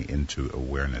Journey into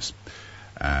Awareness.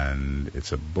 And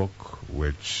it's a book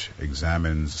which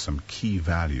examines some key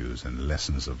values and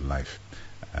lessons of life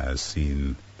as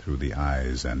seen through the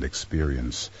eyes and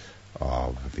experience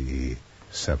of the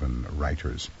 7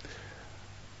 writers.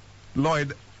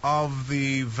 Lloyd, of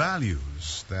the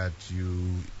values that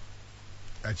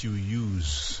you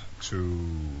use to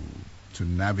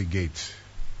navigate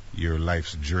your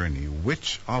life's journey,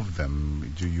 which of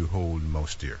them do you hold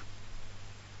most dear?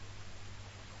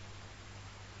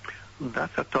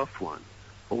 That's a tough one.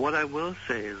 But what I will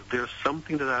say is there's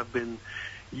something that I've been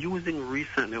using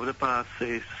recently over the past,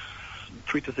 say,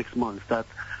 3 to 6 months that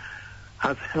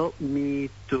has helped me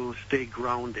to stay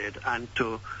grounded and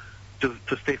to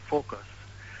stay focused.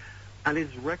 And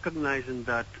it's recognizing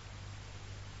that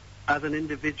as an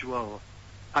individual,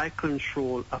 I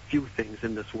control a few things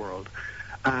in this world.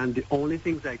 And the only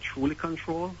things I truly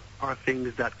control are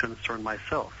things that concern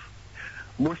myself.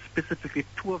 More specifically,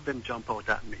 2 of them jump out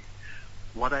at me.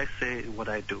 What I say and what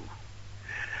I do.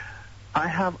 I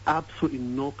have absolutely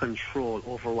no control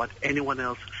over what anyone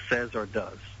else says or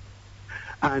does.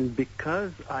 And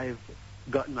because I've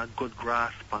gotten a good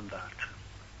grasp on that,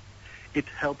 it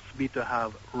helps me to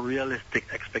have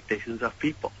realistic expectations of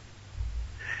people.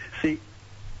 See,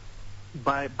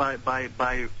 by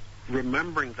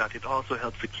remembering that, it also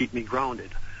helps to keep me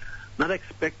grounded. Not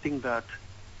expecting that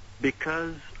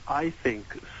because I think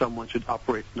someone should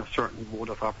operate in a certain mode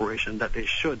of operation that they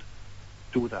should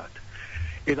do that.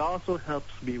 It also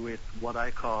helps me with what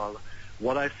I call,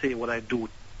 what I say, what I do,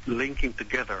 linking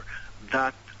together.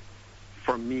 That,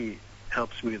 for me,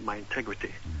 helps me with my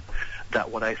integrity. That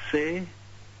what I say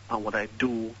and what I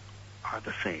do are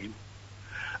the same.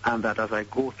 And that as I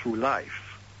go through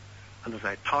life, and as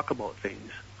I talk about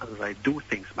things, and as I do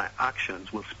things, my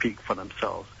actions will speak for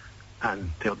themselves,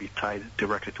 and they'll be tied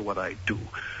directly to what I do.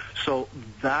 So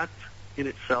that in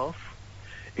itself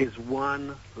is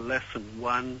one lesson,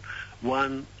 one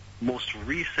most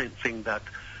recent thing that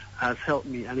has helped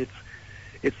me, and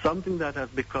it's something that has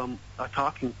become a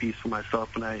talking piece for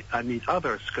myself when I meet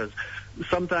others, because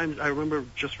sometimes I remember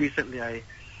just recently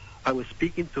I was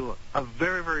speaking to a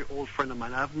very, very old friend of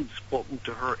mine. I haven't spoken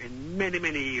to her in many,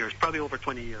 many years, probably over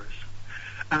 20 years.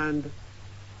 And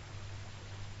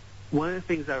one of the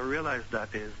things I realized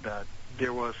that is that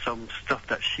there was some stuff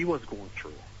that she was going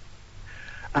through.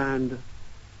 And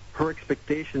her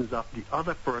expectations of the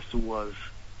other person was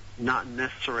not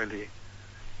necessarily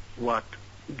what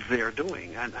they're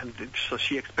doing. And so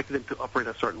she expected them to operate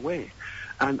a certain way.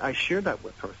 And I shared that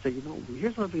with her. Say,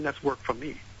 here's something that's worked for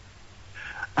me.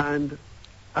 And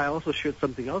I also shared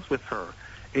something else with her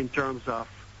in terms of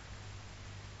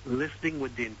listening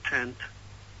with the intent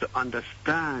to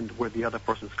understand where the other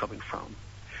person is coming from.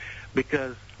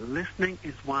 Because listening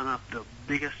is one of the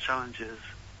biggest challenges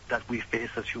that we face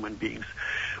as human beings.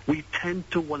 We tend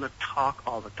to want to talk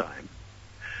all the time.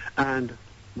 And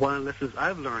one of the lessons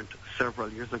I've learned several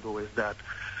years ago is that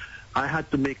I had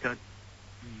to make a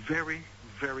very,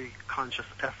 very conscious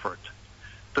effort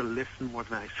to listen more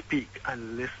than I speak,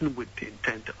 and listen with the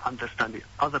intent to understand the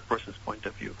other person's point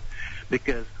of view.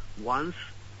 Because once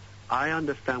I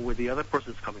understand where the other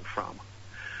person is coming from,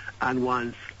 and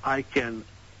once I can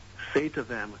say to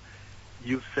them,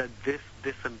 you've said this,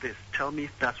 this, and this, tell me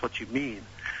if that's what you mean,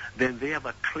 then they have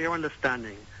a clear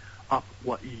understanding of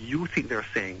what you think they're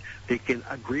saying. They can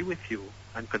agree with you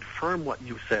and confirm what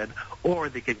you said, or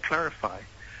they can clarify.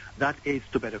 That aids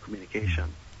to better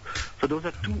communication. So those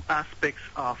are two aspects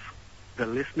of the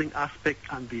listening aspect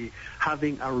and the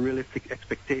having a realistic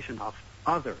expectation of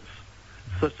others,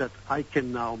 such that I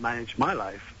can now manage my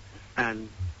life and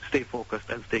stay focused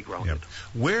and stay grounded. Yep.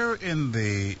 Where in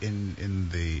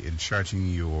charting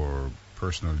your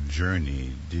personal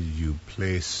journey did you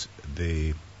place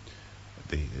the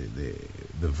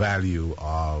value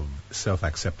of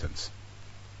self-acceptance?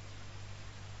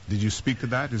 Did you speak to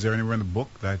that? Is there anywhere in the book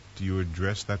that you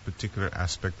address that particular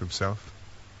aspect of self?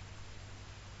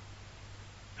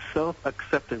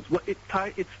 Self-acceptance. Well, it's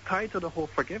tied to the whole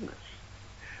forgiveness.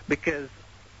 Because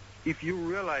if you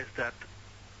realize that...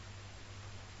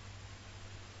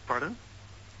 Pardon?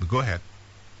 Go ahead.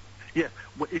 Yeah.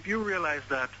 Well, if you realize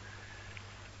that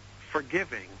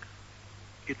forgiving,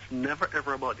 it's never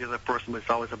ever about the other person, but it's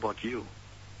always about you.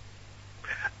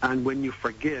 And when you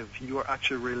forgive, you are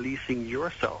actually releasing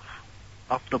yourself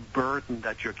of the burden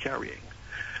that you're carrying,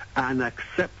 and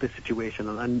accept the situation.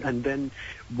 And then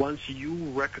once you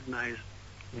recognize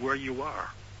where you are,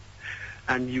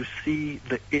 and you see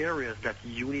the areas that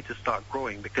you need to start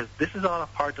growing, because this is all a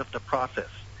part of the process.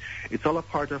 It's all a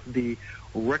part of the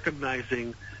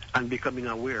recognizing and becoming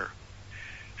aware.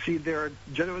 See, there are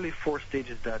generally 4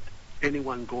 stages that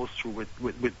anyone goes through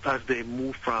with as they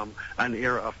move from an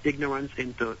era of ignorance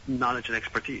into knowledge and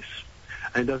expertise.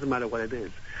 And it doesn't matter what it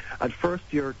is. At first,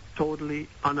 you're totally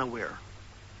unaware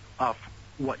of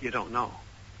what you don't know.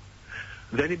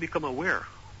 Then you become aware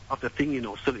of the thing you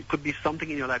know. So it could be something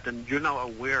in your life, and you're now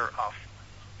aware of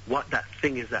what that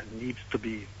thing is that needs to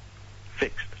be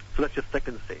fixed. So that's your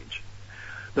second stage.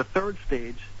 The third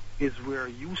stage is where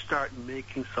you start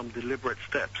making some deliberate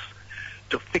steps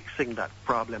to fixing that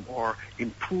problem or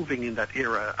improving in that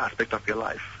area aspect of your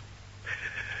life.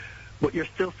 But you're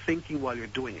still thinking while you're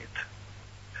doing it.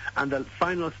 And the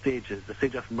final stage is the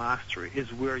stage of mastery,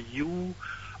 is where you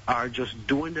are just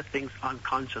doing the things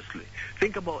unconsciously.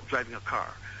 Think about driving a car.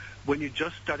 When you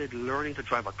just started learning to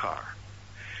drive a car,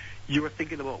 you were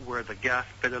thinking about where the gas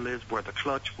pedal is, where the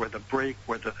clutch, where the brake,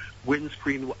 where the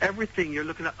windscreen, everything. You're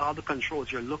looking at all the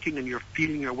controls. You're looking and you're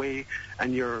feeling your way,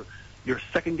 and you're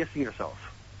second-guessing yourself.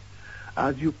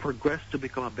 As you progress to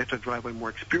become a better driver, a more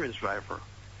experienced driver,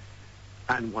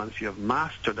 and once you have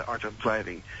mastered the art of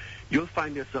driving, you'll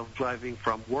find yourself driving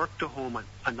from work to home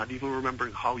and not even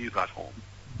remembering how you got home.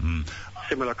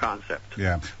 Similar concept.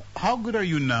 Yeah. How good are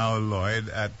you now, Lloyd,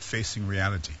 at facing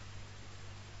reality?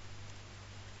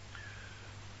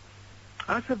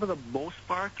 I'd say for the most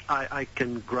part, I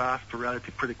can grasp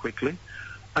reality pretty quickly.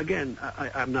 Again,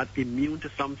 I'm not immune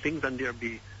to some things, and there'll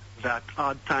be that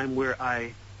odd time where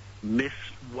I miss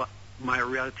what my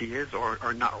reality is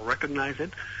or not recognize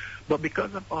it. But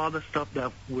because of all the stuff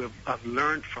that I've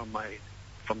learned from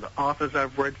the authors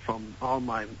I've read, from all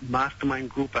my mastermind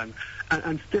group,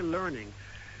 and still learning,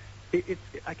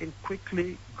 I can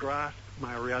quickly grasp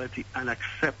my reality and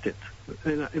accept it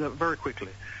very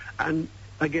quickly. And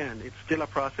again, it's still a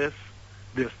process.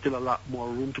 There's still a lot more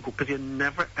room to go, because you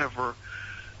never, ever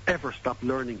stop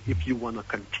learning if you want to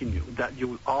continue. That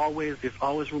there's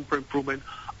always room for improvement,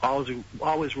 always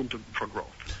room for growth.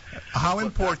 How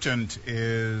important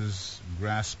is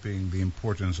grasping the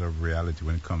importance of reality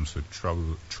when it comes to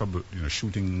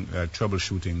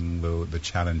troubleshooting the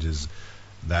challenges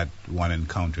that one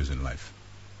encounters in life?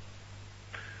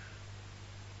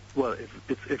 Well,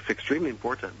 it's extremely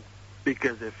important,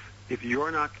 because if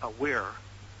you're not aware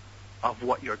of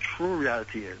what your true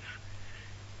reality is,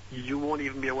 you won't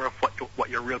even be aware of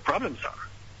what your real problems are.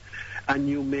 And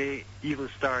you may even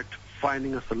start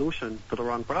finding a solution to the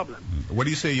wrong problem. What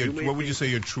would you say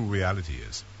your true reality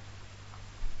is?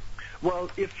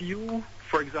 Well, if you,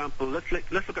 for example, let's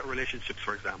look at relationships,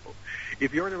 for example.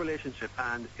 If you're in a relationship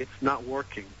and it's not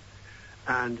working,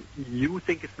 and you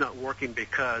think it's not working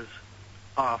because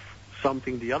of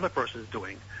something the other person is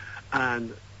doing,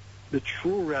 and the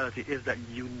true reality is that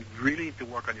you really need to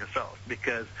work on yourself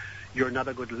because you're not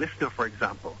a good listener, for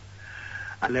example,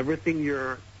 and everything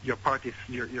your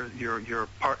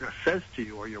partner says to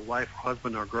you, or your wife,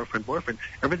 husband, or girlfriend, boyfriend,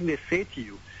 everything they say to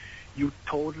you, you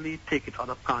totally take it out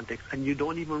of context and you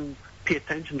don't even pay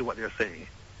attention to what they're saying.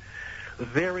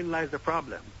 Therein lies the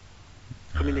problem.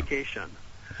 Communication.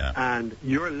 Yeah. And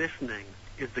your listening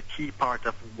is the key part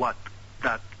of what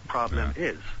that problem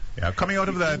is. Yeah, coming out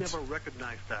of that... If you never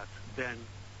recognize that, then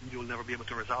you'll never be able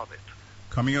to resolve it.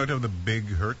 Coming out of the big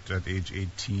hurt at age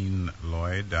 18,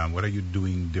 Lloyd, what are you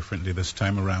doing differently this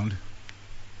time around?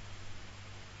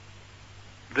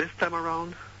 This time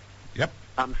around? Yep.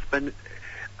 I'm spending...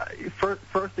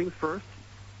 First things first,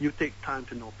 you take time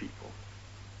to know people.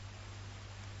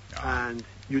 And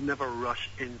you never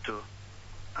rush into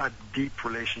a deep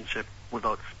relationship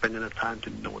without spending the time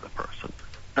to know the person.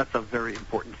 That's a very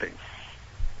important thing.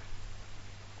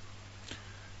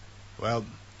 Well...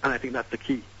 And I think that's the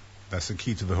key. That's the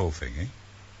key to the whole thing, eh?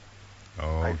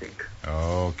 Oh, I think.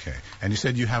 Okay. And you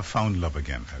said you have found love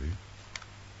again, have you?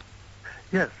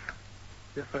 Yes.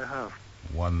 Yes, I have.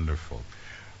 Wonderful.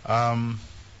 I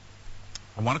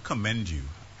want to commend you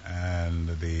and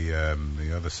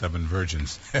the other 7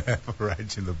 virgins for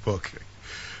writing the book.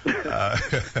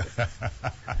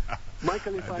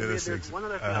 Michael, if I may, there's one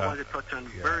other thing I wanted to touch on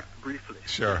very briefly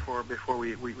before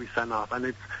we sign off,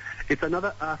 and it's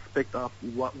another aspect of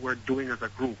what we're doing as a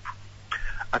group,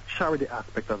 a charity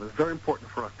aspect of it. It's very important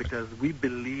for us because we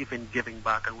believe in giving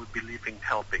back and we believe in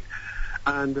helping.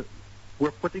 And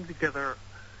we're putting together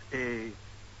a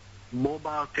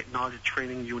mobile technology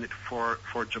training unit for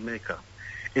Jamaica.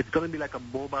 It's going to be like a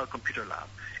mobile computer lab.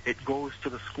 It goes to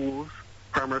the schools,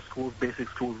 primary schools, basic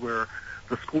schools, where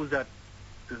the schools that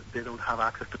they don't have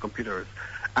access to computers,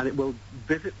 and it will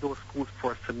visit those schools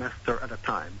for a semester at a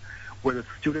time, where the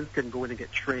students can go in and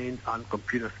get trained on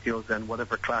computer skills and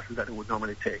whatever classes that they would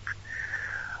normally take.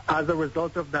 As a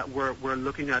result of that, we're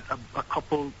looking at a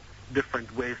couple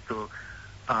different ways to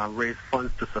raise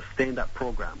funds to sustain that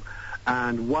program.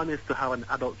 And one is to have an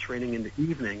adult training in the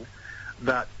evening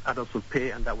that adults would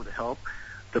pay, and that would help.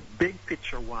 The big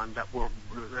picture one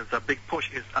there's a big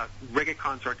push is a reggae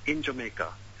concert in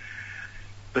Jamaica.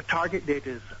 The target date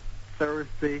is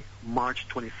Thursday, March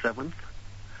 27th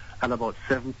at about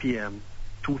 7 p.m.,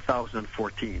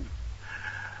 2014.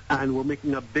 And we're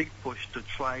making a big push to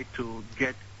try to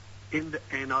get in the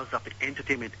annals of the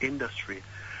entertainment industry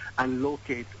and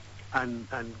locate and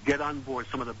get on board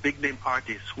some of the big name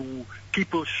artists who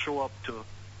people show up to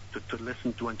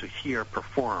listen to and to hear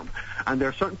perform. And there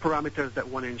are certain parameters that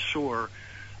want to ensure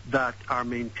that are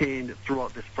maintained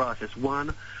throughout this process.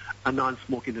 One, a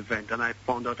non-smoking event, and I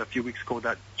found out a few weeks ago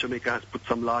that Jamaica has put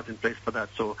some laws in place for that,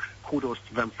 so kudos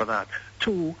to them for that.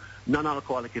 2,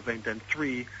 non-alcoholic event, and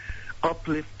 3,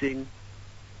 uplifting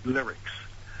lyrics.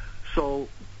 So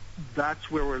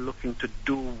that's where we're looking to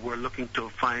do. We're looking to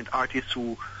find artists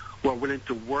who are willing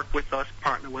to work with us,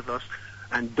 partner with us,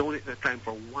 and donate their time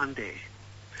for one day.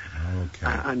 Okay.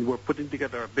 And we're putting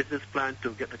together a business plan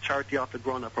to get the charity off the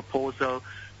ground, a proposal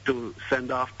to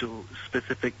send off to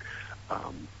specific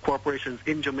corporations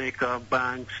in Jamaica,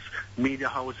 banks, media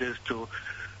houses to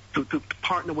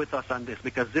partner with us on this,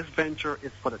 because this venture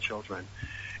is for the children.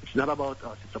 It's not about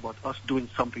us. It's about us doing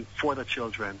something for the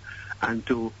children and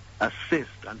to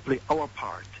assist and play our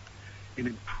part in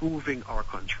improving our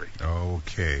country.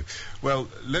 Okay. Well,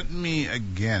 let me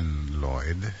again,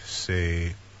 Lloyd,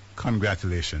 say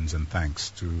congratulations and thanks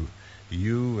to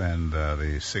you and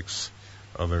the 6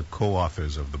 other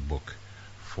co-authors of the book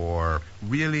for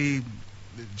really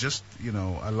just,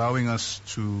 allowing us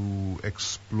to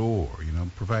explore,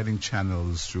 providing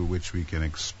channels through which we can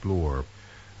explore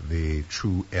the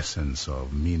true essence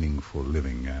of meaningful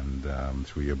living. And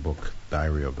through your book,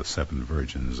 Diary of the 7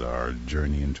 Virgins, our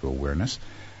journey into awareness.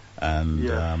 And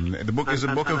the book is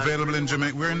available in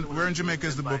Jamaica. Where in Jamaica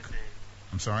is the book?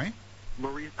 I'm sorry?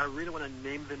 Maurice, I really want to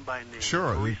name them by name.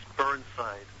 Sure. Maurice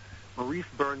Burnside, Maurice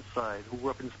Burnside, who grew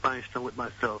up in Spanish Town with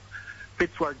myself,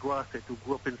 Fitzroy Grasset, who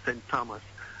grew up in St. Thomas,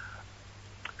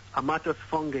 Amatus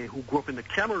Funge, who grew up in the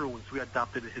Cameroons. We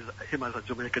adopted him as a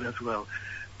Jamaican as well.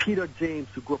 Peter James,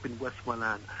 who grew up in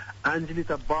Westmoreland.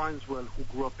 Angelita Barneswell, who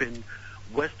grew up in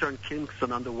Western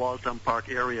Kingston on the Walton Park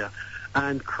area.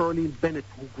 And Curleen Bennett,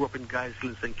 who grew up in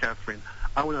Guysville, St. Catherine.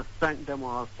 I want to thank them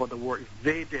all for the work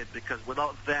they did, because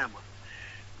without them,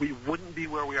 we wouldn't be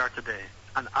where we are today,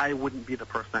 and I wouldn't be the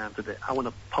person I am today. I want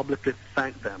to publicly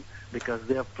thank them because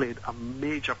they have played a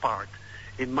major part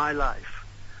in my life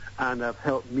and have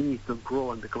helped me to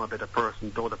grow and become a better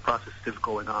person, though the process is still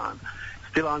going on.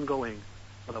 Still ongoing,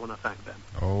 but I want to thank them.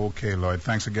 Okay, Lloyd.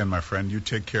 Thanks again, my friend. You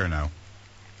take care now.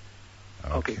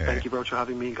 Okay, thank you very much for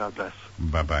having me. God bless.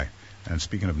 Bye-bye. And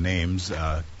speaking of names,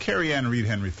 Carrie Ann Reed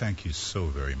Henry, thank you so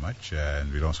very much.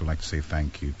 And we'd also like to say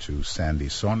thank you to Sandy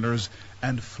Saunders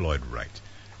and Floyd Wright.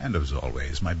 And as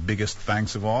always, my biggest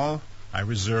thanks of all, I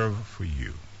reserve for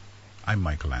you. I'm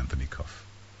Michael Anthony Cuffe.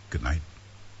 Good night.